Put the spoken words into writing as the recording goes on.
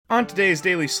On today's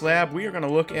Daily Slab, we are going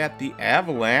to look at the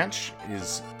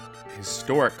Avalanche's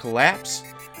historic collapse.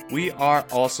 We are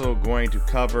also going to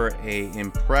cover a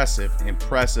impressive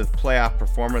playoff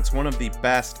performance, one of the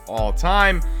best all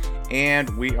time, and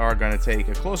we are going to take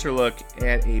a closer look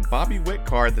at a Bobby Witt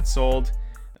card that sold,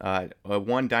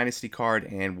 one Dynasty card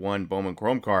and one Bowman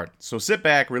Chrome card. So sit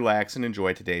back, relax, and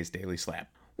enjoy today's Daily Slab.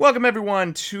 Welcome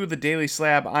everyone to the Daily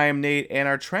Slab. I am Nate, and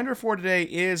our trender for today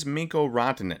is Mikko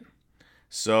Rantanen.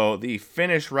 So the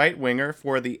Finnish right winger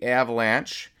for the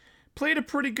Avalanche played a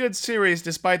pretty good series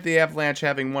despite the Avalanche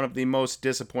having one of the most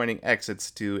disappointing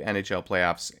exits to NHL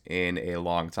playoffs in a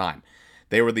long time.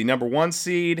 They were the number one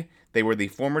seed, they were the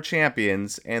former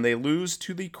champions, and they lose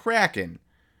to the Kraken,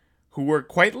 who were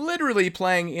quite literally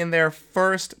playing in their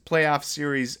first playoff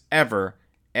series ever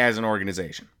as an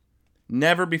organization.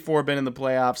 Never before been in the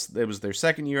playoffs. It was their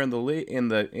second year in the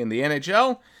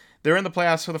NHL. They're in the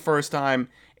playoffs for the first time,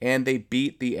 and they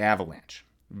beat the Avalanche.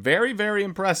 Very, very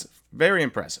impressive. Very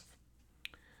impressive.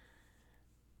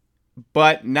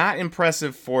 But not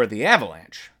impressive for the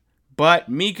Avalanche. But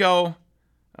Mikko,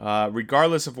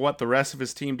 regardless of what the rest of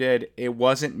his team did, it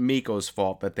wasn't Mikko's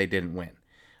fault that they didn't win.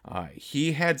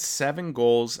 He had 7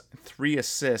 goals, 3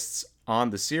 assists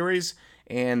on the series,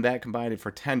 and that combined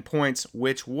for 10 points,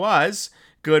 which was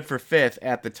good for 5th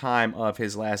at the time of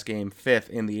his last game, 5th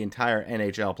in the entire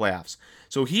NHL playoffs.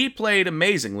 So he played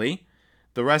amazingly.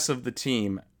 The rest of the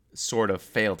team sort of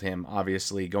failed him,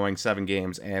 obviously. Going 7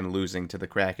 games and losing to the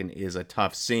Kraken is a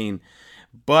tough scene.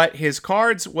 But his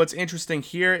cards, what's interesting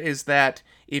here is that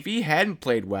if he hadn't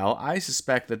played well, I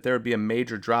suspect that there would be a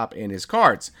major drop in his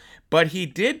cards. But he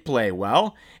did play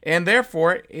well, and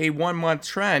therefore, a 1-month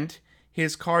trend,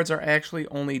 his cards are actually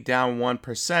only down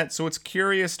 1%, so it's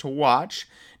curious to watch,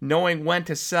 knowing when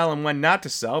to sell and when not to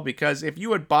sell, because if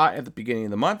you had bought at the beginning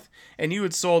of the month and you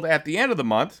had sold at the end of the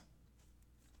month,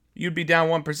 you'd be down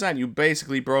 1%. You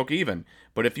basically broke even.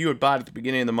 But if you had bought at the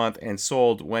beginning of the month and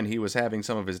sold when he was having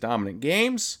some of his dominant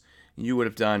games, you would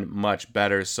have done much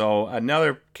better. So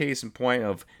another case in point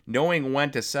of knowing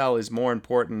when to sell is more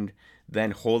important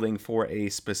than holding for a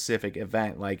specific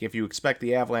event. Like if you expect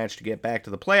the Avalanche to get back to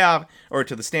the playoff or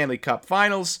to the Stanley Cup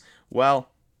Finals, well,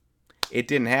 it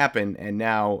didn't happen, and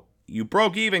now you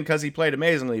broke even because he played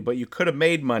amazingly, but you could have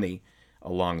made money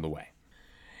along the way.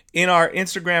 In our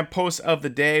Instagram post of the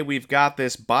day, we've got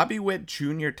this Bobby Witt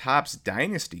Jr. Topps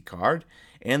Dynasty card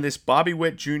and this Bobby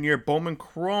Witt Jr. Bowman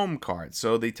Chrome card.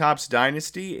 So the Topps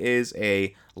Dynasty is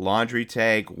a laundry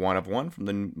tag 1 of 1 from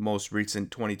the most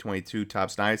recent 2022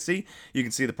 Topps Dynasty. You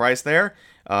can see the price there.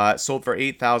 Sold for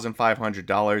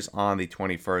 $8,500 on the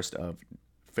 21st of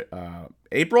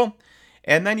April.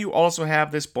 And then you also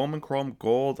have this Bowman Chrome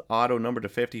Gold Auto number to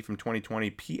 50 from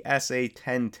 2020 PSA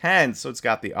 1010. So it's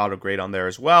got the auto grade on there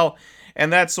as well.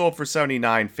 And that sold for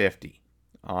 $79.50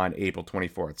 on April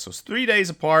 24th. So it's 3 days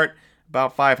apart,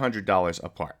 about $500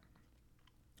 apart.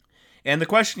 And the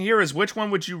question here is, which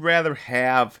one would you rather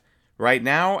have right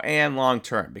now and long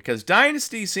term? Because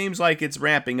Dynasty seems like it's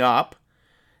ramping up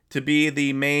to be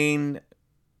the main,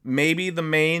 maybe the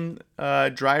main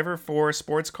driver for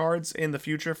sports cards in the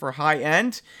future for high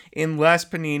end, unless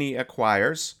Panini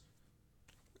acquires,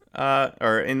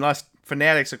 or unless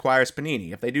Fanatics acquires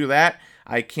Panini. If they do that,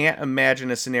 I can't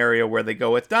imagine a scenario where they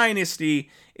go with Dynasty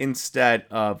instead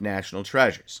of National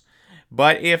Treasures.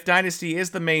 But if Dynasty is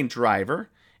the main driver,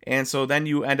 and so then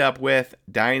you end up with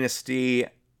Dynasty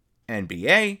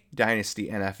NBA, Dynasty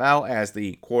NFL as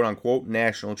the quote-unquote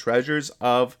national treasures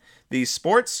of these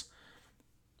sports,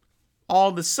 all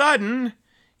of a sudden,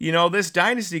 this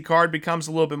Dynasty card becomes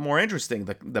a little bit more interesting.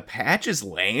 The patch is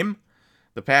lame.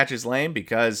 The patch is lame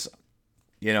because,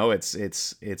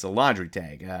 it's a laundry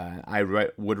tag. I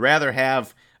would rather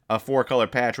have a 4-color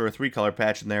patch or a 3-color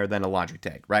patch in there than a laundry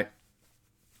tag, right?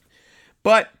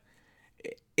 But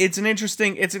it's an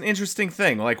interesting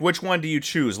thing. Like, which one do you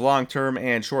choose, long-term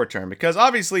and short-term? Because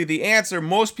obviously the answer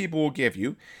most people will give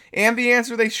you, and the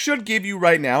answer they should give you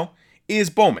right now,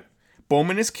 is Bowman.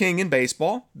 Bowman is king in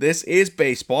baseball. This is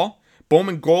baseball.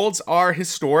 Bowman Golds are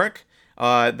historic.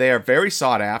 They are very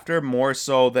sought after, more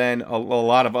so than a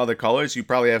lot of other colors. You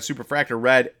probably have Superfractor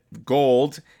Red,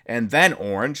 Gold, and then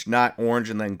Orange, not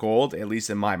Orange and then Gold, at least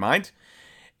in my mind.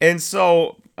 And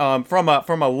so, from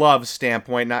a love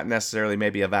standpoint, not necessarily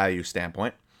maybe a value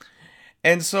standpoint.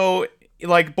 And so,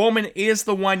 Bowman is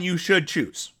the one you should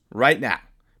choose right now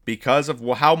because of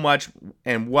how much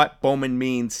and what Bowman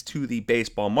means to the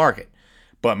baseball market.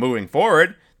 But moving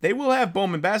forward, they will have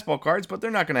Bowman basketball cards, but they're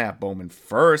not going to have Bowman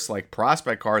first, like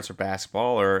prospect cards for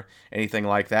basketball or anything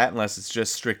like that, unless it's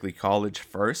just strictly college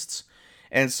firsts.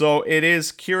 And so it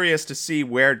is curious to see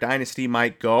where Dynasty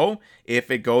might go,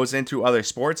 if it goes into other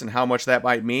sports, and how much that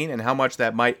might mean, and how much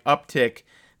that might uptick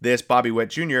this Bobby Witt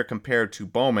Jr. compared to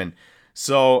Bowman.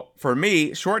 So for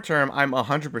me, short term, I'm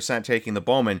 100% taking the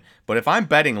Bowman. But if I'm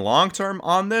betting long term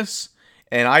on this,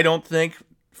 and I don't think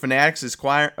Fanatics is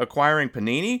acquiring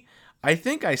Panini, I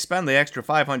think I spend the extra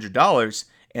 $500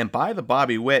 and buy the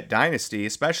Bobby Witt Dynasty,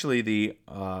 especially the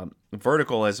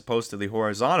vertical as opposed to the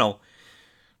horizontal,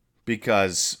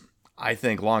 because I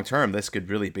think long term this could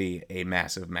really be a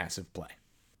massive, massive play.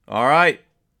 All right,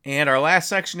 and our last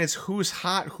section is who's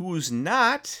hot, who's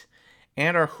not.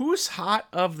 And our who's hot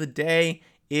of the day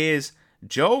is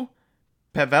Joe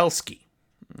Pavelski.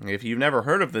 If you've never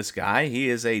heard of this guy, he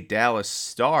is a Dallas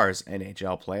Stars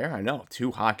NHL player. I know,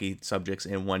 2 hockey subjects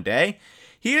in one day.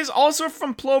 He is also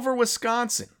from Plover,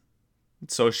 Wisconsin.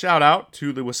 So shout out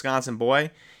to the Wisconsin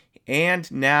boy. And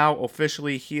now,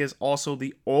 officially, he is also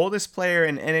the oldest player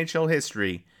in NHL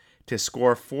history to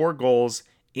score 4 goals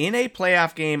in a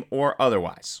playoff game or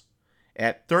otherwise.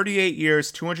 At 38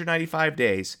 years, 295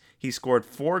 days, he scored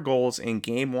 4 goals in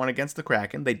Game 1 against the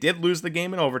Kraken. They did lose the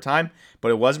game in overtime, but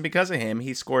it wasn't because of him.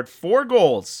 He scored 4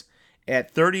 goals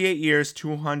at 38 years,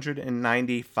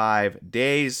 295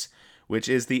 days, which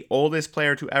is the oldest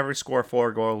player to ever score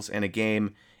 4 goals in a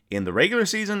game in the regular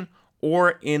season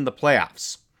or in the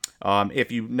playoffs.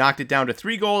 If you knocked it down to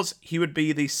 3 goals, he would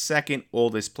be the second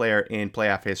oldest player in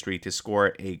playoff history to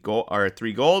score a goal or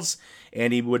 3 goals,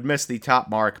 and he would miss the top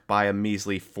mark by a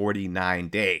measly 49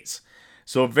 days.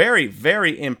 So very,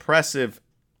 very impressive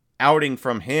outing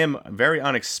from him. Very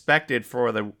unexpected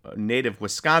for the native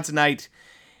Wisconsinite,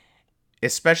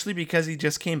 especially because he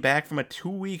just came back from a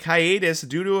 2-week hiatus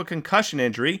due to a concussion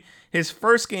injury. His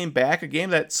first game back, a game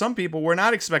that some people were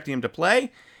not expecting him to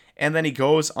play, and then he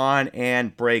goes on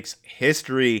and breaks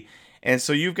history. And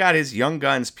so you've got his Young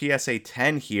Guns PSA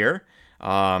 10 here.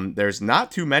 There's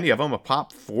not too many of them, a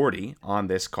pop 40 on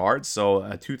this card. So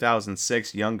a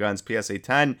 2006 Young Guns PSA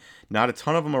 10, not a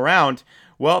ton of them around.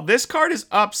 Well, this card is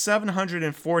up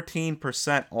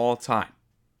 714% all time,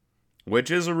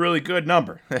 which is a really good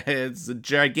number. It's a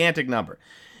gigantic number.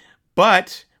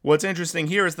 But what's interesting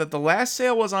here is that the last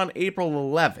sale was on April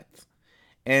 11th.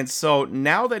 And so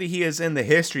now that he is in the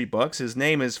history books, his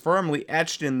name is firmly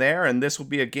etched in there, and this will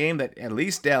be a game that at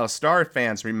least Dallas Star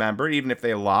fans remember, even if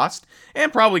they lost,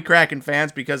 and probably Kraken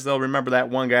fans because they'll remember that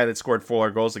one guy that scored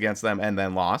 4 goals against them and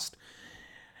then lost.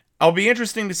 It'll be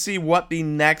interesting to see what the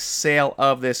next sale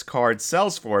of this card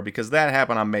sells for, because that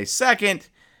happened on May 2nd,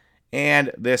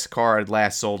 and this card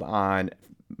last sold on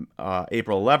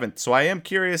April 11th. So I am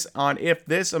curious on if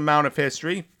this amount of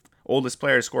history, oldest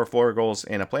player to score 4 goals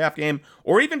in a playoff game,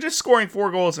 or even just scoring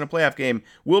 4 goals in a playoff game,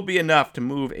 will be enough to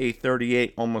move a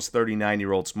 38, almost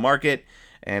 39-year-old's market.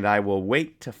 And I will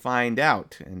wait to find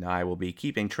out, and I will be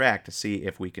keeping track to see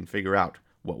if we can figure out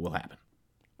what will happen.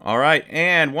 All right,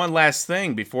 and one last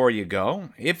thing before you go.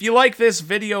 If you like this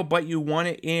video but you want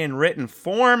it in written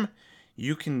form,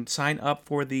 you can sign up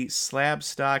for the Slab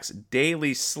Stocks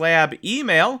Daily Slab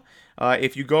email.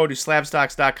 If you go to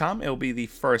slabstocks.com, it'll be the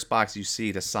first box you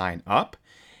see to sign up.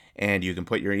 And you can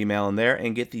put your email in there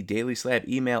and get the Daily Slab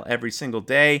email every single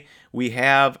day. We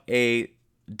have a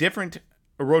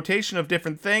rotation of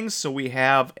different things. So we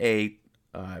have a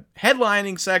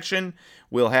headlining section.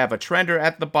 We'll have a trender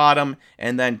at the bottom.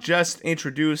 And then just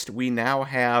introduced, we now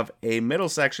have a middle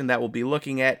section that will be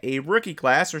looking at a rookie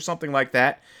class or something like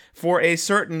that for a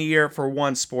certain year for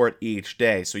one sport each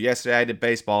day. So yesterday I did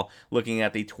baseball, looking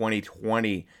at the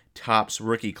 2020 Topps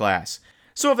rookie class.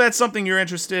 So if that's something you're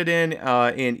interested in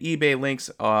eBay links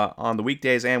on the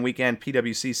weekdays and weekend,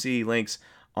 PWCC links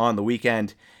on the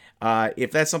weekend.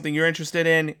 If that's something you're interested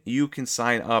in, you can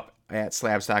sign up at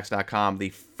slabstocks.com. The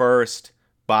first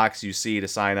box you see to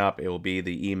sign up, it will be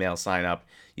the email sign up.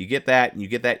 You get that, and you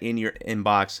get that in your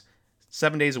inbox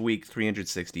 7 days a week,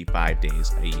 365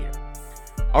 days a year.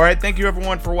 All right, thank you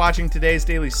everyone for watching today's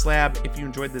Daily Slab. If you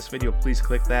enjoyed this video, please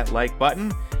click that like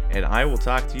button, and I will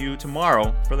talk to you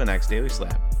tomorrow for the next Daily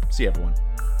Slab. See you, everyone.